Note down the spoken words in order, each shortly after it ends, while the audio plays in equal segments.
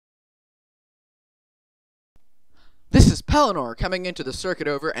Pellinor coming into the circuit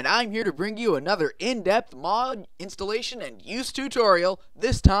over, and I'm here to bring you another in-depth mod installation and use tutorial,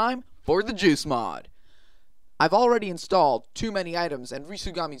 this time for the JuiceMod. I've already installed too many items and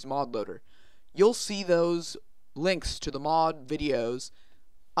Risugami's mod loader. You'll see those links to the mod videos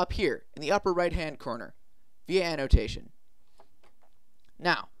up here in the upper right hand corner via annotation.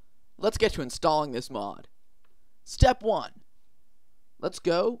 Now, let's get to installing this mod. Step 1. Let's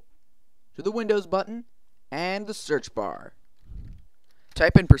go to the Windows button and the search bar.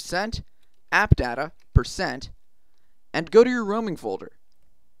 Type in %appdata and go to your roaming folder.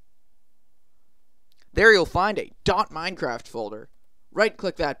 There you'll find a .minecraft folder. Right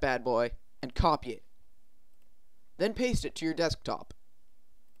click that bad boy and copy it. Then paste it to your desktop.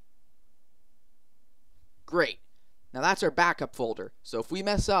 Great. Now that's our backup folder, so if we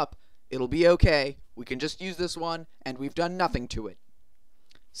mess up, it'll be okay. We can just use this one and we've done nothing to it.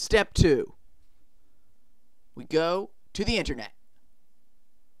 Step 2. We go to the internet.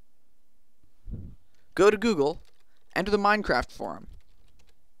 Go to Google and to the Minecraft forum.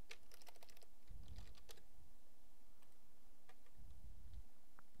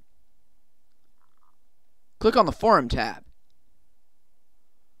 Click on the forum tab.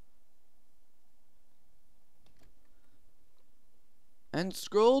 And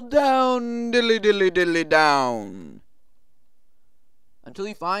scroll down, dilly down, until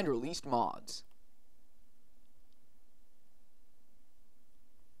you find released mods.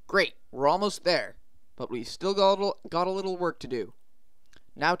 Great, we're almost there, but we still got a little work to do.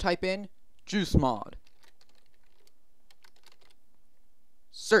 Now type in JuiceMod.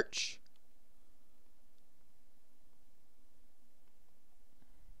 Search.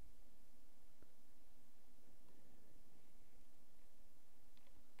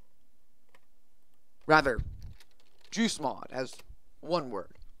 Rather, JuiceMod as one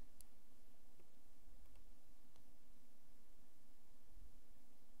word.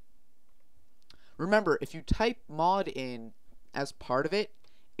 Remember, if you type mod in as part of it,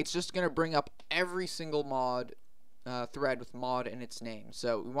 it's just going to bring up every single mod thread with mod in its name.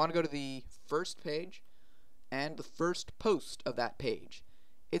 So we want to go to the first page and the first post of that page.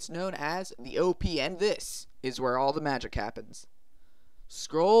 It's known as the OP, and this is where all the magic happens.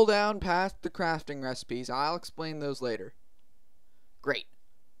 Scroll down past the crafting recipes. I'll explain those later. Great.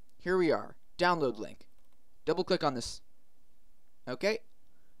 Here we are. Download link. Double click on this. Okay.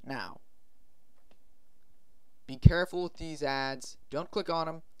 Now, be careful with these ads. Don't click on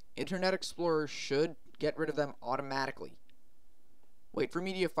them. Internet Explorer should get rid of them automatically. Wait for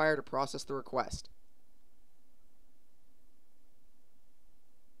MediaFire to process the request.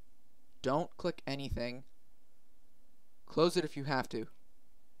 Don't click anything. Close it if you have to.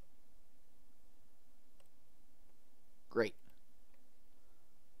 Great.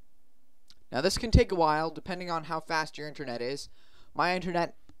 Now this can take a while depending on how fast your internet is. My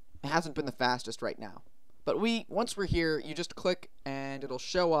internet hasn't been the fastest right now. But once we're here, you just click and it'll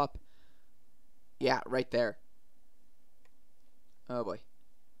show up. Yeah, right there. Oh boy.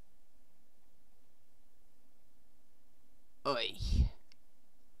 Oi.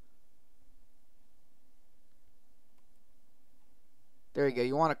 There you go.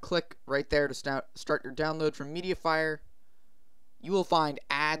 You want to click right there to start your download from MediaFire. You will find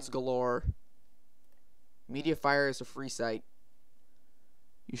ads galore. MediaFire is a free site.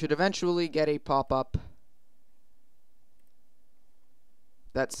 You should eventually get a pop-up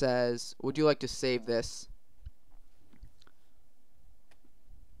that says, would you like to save this?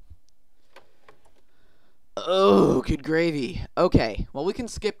 Oh, good gravy. Okay, well we can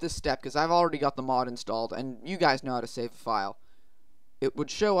skip this step because I've already got the mod installed and you guys know how to save a file. It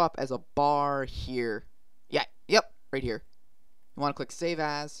would show up as a bar here. Yeah, yep, right here. You want to click Save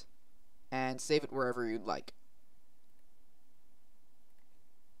As, and save it wherever you'd like.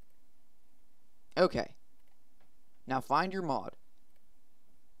 Okay. Now find your mod.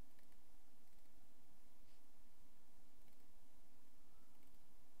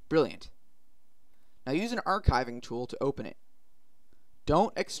 Brilliant. Now use an archiving tool to open it.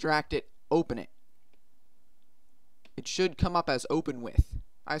 Don't extract it, open it. It should come up as open with.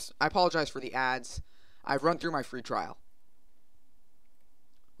 I apologize for the ads. I've run through my free trial.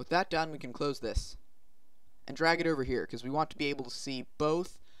 With that done, we can close this and drag it over here because we want to be able to see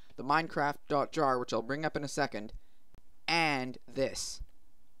both the Minecraft.jar, which I'll bring up in a second, and this.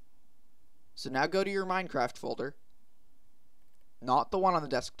 So now go to your Minecraft folder, not the one on the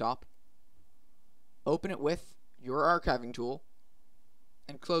desktop. Open it with your archiving tool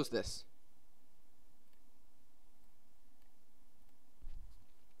and close this.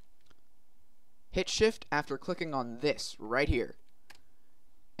 Hit shift after clicking on this right here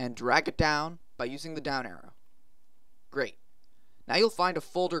and drag it down by using the down arrow. Great. Now you'll find a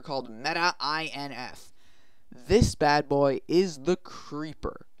folder called meta-inf. This bad boy is the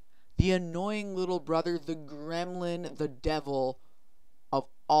creeper. The annoying little brother, the gremlin, the devil of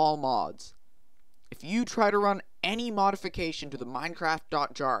all mods. If you try to run any modification to the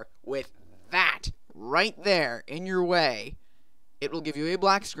Minecraft.jar with that right there in your way, it will give you a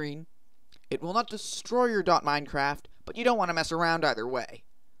black screen. It will not destroy your .minecraft, but you don't want to mess around either way.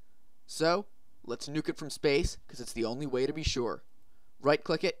 So, let's nuke it from space, because it's the only way to be sure.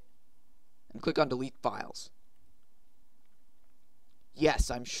 Right-click it, and click on Delete Files. Yes,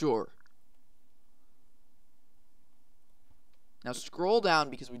 I'm sure. Now scroll down,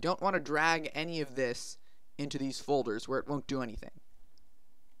 because we don't want to drag any of this into these folders where it won't do anything.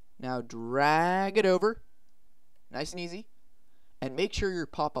 Now drag it over, nice and easy, and make sure your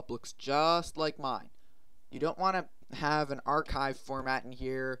pop-up looks just like mine. You don't want to have an archive format in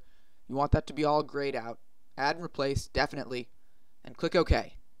here. You want that to be all grayed out. Add and replace, definitely, and click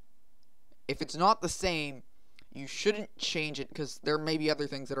OK. If it's not the same, you shouldn't change it because there may be other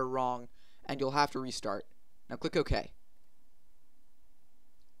things that are wrong and you'll have to restart. Now click OK.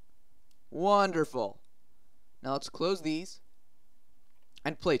 Wonderful. Now let's close these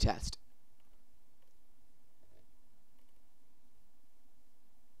and playtest.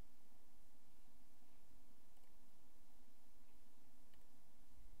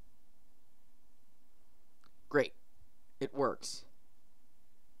 Great. It works.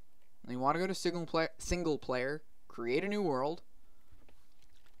 And you want to go to single player, create a new world.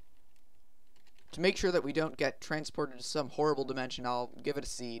 To make sure that we don't get transported to some horrible dimension, I'll give it a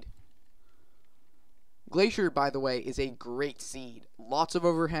seed. Glacier, by the way, is a great seed. Lots of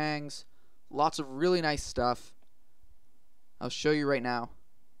overhangs, lots of really nice stuff. I'll show you right now.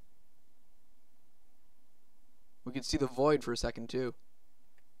 We can see the void for a second too.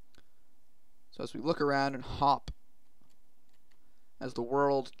 So as we look around and hop, as the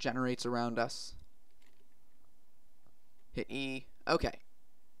world generates around us. Hit E. Okay.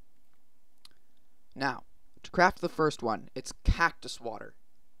 Now, to craft the first one, it's cactus water.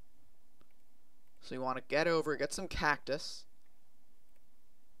 So you want to get some cactus.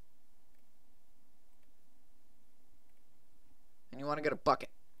 And you want to get a bucket.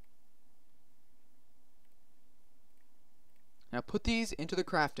 Now put these into the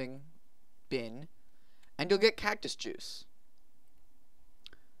crafting bin, and you'll get cactus juice.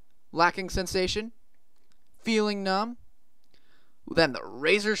 Lacking sensation? Feeling numb? Then the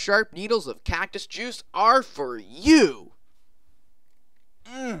razor sharp needles of cactus juice are for you!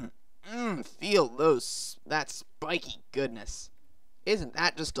 Feel that spiky goodness. Isn't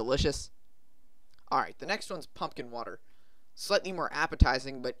that just delicious? Alright, the next one's pumpkin water. Slightly more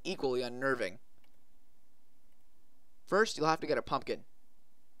appetizing, but equally unnerving. First, you'll have to get a pumpkin.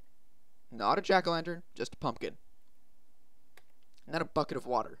 Not a jack-o'-lantern, just a pumpkin. And then a bucket of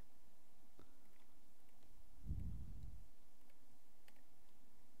water.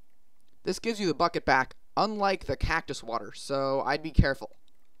 This gives you the bucket back, unlike the cactus water, so I'd be careful.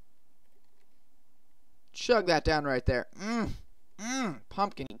 Chug that down right there.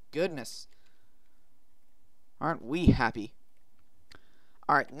 Pumpkin goodness. Aren't we happy?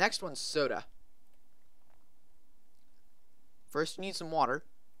 Alright, the next one's soda. First you need some water.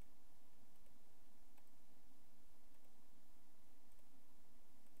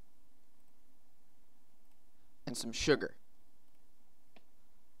 And some sugar.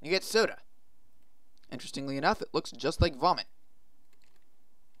 You get soda. Interestingly enough, it looks just like vomit.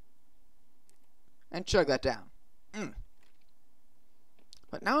 And chug that down.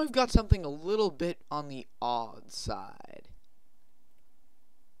 But now we've got something a little bit on the odd side.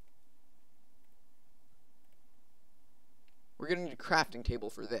 We're going to need a crafting table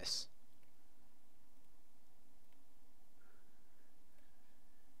for this.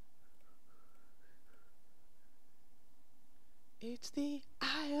 It's the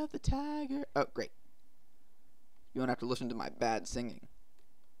eye of the tiger. Oh, great. You won't have to listen to my bad singing.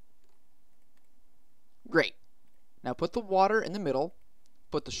 Great. Now put the water in the middle.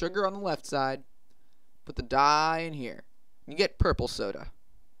 Put the sugar on the left side. Put the dye in here. You get purple soda.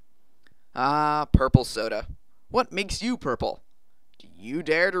 Ah, purple soda. What makes you purple? Do you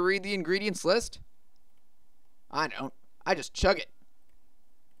dare to read the ingredients list? I don't. I just chug it.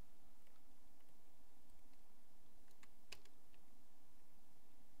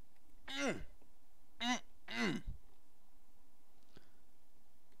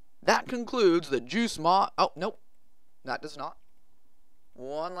 That concludes the JuiceMod. Oh, nope. That does not.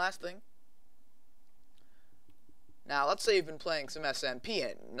 One last thing. Now, let's say you've been playing some SMP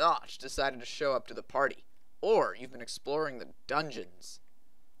and Notch decided to show up to the party. Or you've been exploring the dungeons.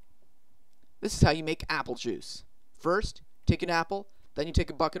 This is how you make apple juice. First, take an apple, then you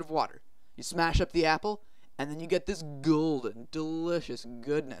take a bucket of water. You smash up the apple, and then you get this golden, delicious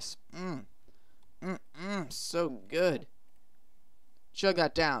goodness. So good. Chug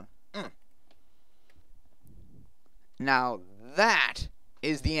that down. Now that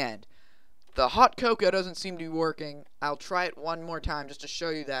is the end. The hot cocoa doesn't seem to be working. I'll try it one more time just to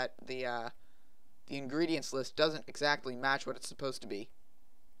show you that the ingredients list doesn't exactly match what it's supposed to be.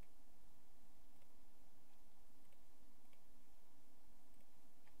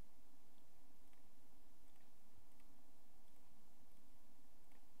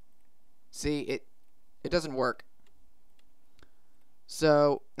 See, it doesn't work.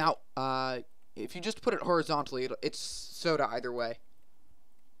 So now, if you just put it horizontally, it's soda either way.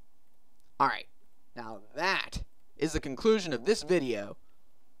 Alright, now that is the conclusion of this video.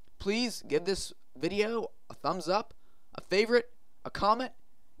 Please give this video a thumbs up, a favorite, a comment,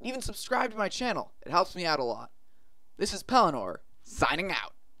 and even subscribe to my channel. It helps me out a lot. This is Pellinor, signing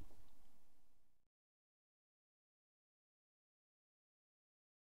out.